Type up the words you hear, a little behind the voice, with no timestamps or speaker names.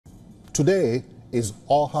Today is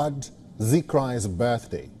Ohad Zikrai's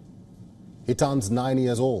birthday. He turns 9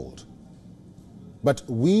 years old. But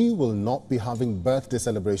we will not be having birthday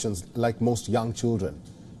celebrations like most young children.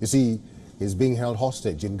 You see, he's being held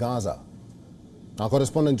hostage in Gaza. Our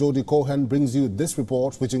correspondent Jody Cohen brings you this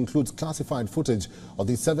report, which includes classified footage of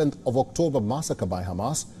the 7th of October massacre by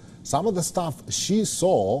Hamas. Some of the stuff she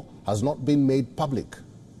saw has not been made public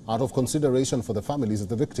out of consideration for the families of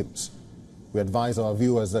the victims. We advise our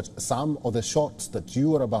viewers that some of the shots that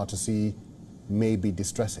you are about to see may be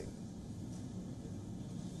distressing.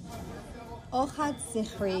 Ohad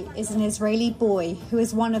Zikri is an Israeli boy who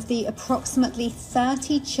is one of the approximately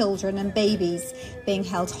 30 children and babies being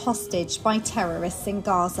held hostage by terrorists in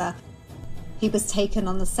Gaza. He was taken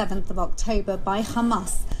on the 7th of October by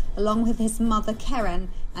Hamas, along with his mother Keren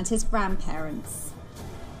and his grandparents.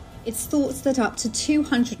 It's thought that up to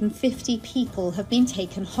 250 people have been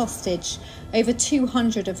taken hostage, over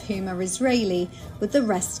 200 of whom are Israeli, with the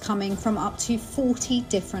rest coming from up to 40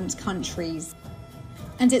 different countries.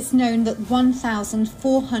 And it's known that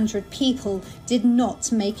 1,400 people did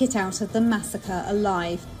not make it out of the massacre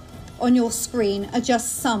alive. On your screen are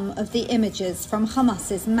just some of the images from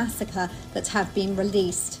Hamas's massacre that have been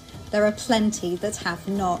released. There are plenty that have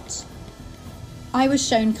not. I was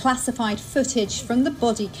shown classified footage from the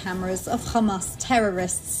body cameras of Hamas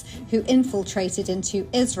terrorists who infiltrated into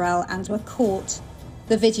Israel and were caught.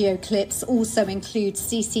 The video clips also include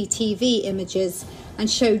CCTV images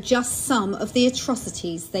and show just some of the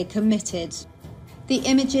atrocities they committed. The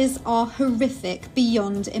images are horrific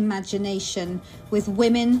beyond imagination, with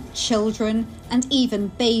women, children, and even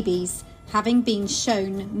babies having been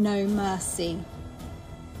shown no mercy.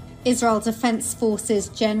 Israel Defense Forces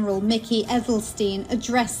General Mickey Edelstein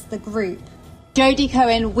addressed the group. Jody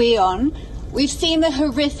Cohen, WION. We've seen the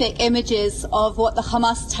horrific images of what the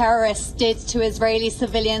Hamas terrorists did to Israeli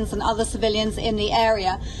civilians and other civilians in the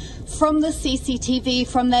area. From the CCTV,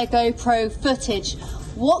 from their GoPro footage,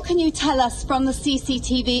 what can you tell us from the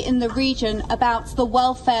CCTV in the region about the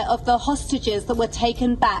welfare of the hostages that were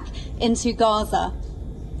taken back into Gaza?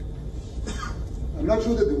 I'm not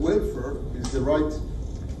sure that the welfare is the right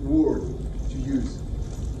word to use.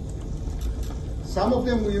 Some of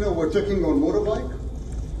them, were taking on motorbike.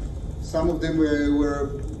 Some of them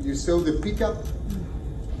were you saw the pickup,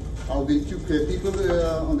 how they took people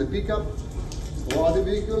on the pickup or other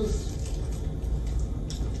vehicles.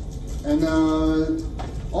 And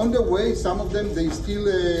on the way, some of them, they still,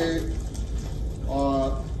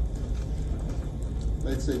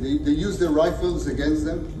 let's say, they use their rifles against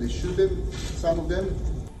them. They shoot them, some of them.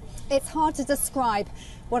 It's hard to describe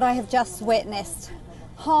what I have just witnessed.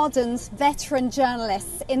 Hardened veteran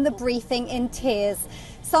journalists in the briefing in tears,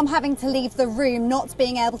 some having to leave the room, not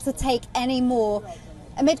being able to take any more.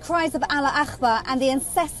 Amid cries of Allah Akbar and the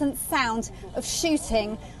incessant sound of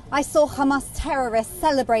shooting, I saw Hamas terrorists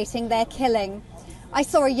celebrating their killing. I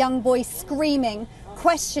saw a young boy screaming,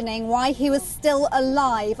 questioning why he was still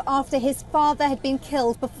alive after his father had been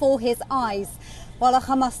killed before his eyes, while a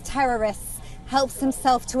Hamas terrorist helps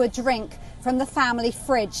himself to a drink from the family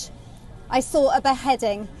fridge. I saw a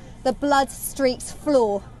beheading, the blood-streaked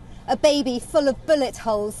floor, a baby full of bullet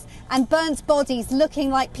holes and burnt bodies looking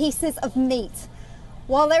like pieces of meat.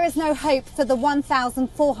 While there is no hope for the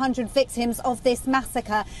 1,400 victims of this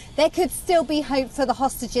massacre, there could still be hope for the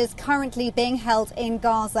hostages currently being held in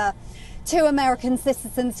Gaza. 2 American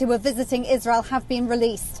citizens who were visiting Israel have been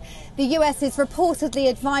released. The US is reportedly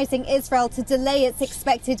advising Israel to delay its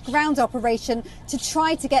expected ground operation to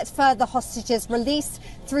try to get further hostages released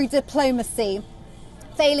through diplomacy.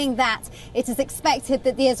 Failing that, it is expected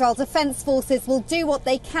that the Israel Defense Forces will do what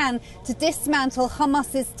they can to dismantle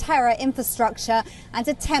Hamas's terror infrastructure and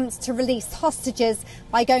attempt to release hostages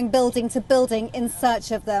by going building to building in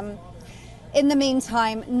search of them. In the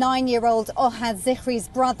meantime, 9-year-old Ohad Zikri's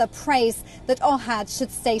brother prays that Ohad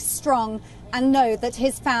should stay strong and know that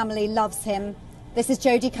his family loves him. This is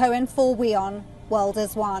Jody Cohen for WION, World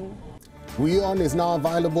as One. WION is now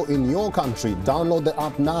available in your country. Download the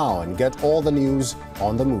app now and get all the news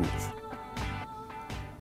on the move.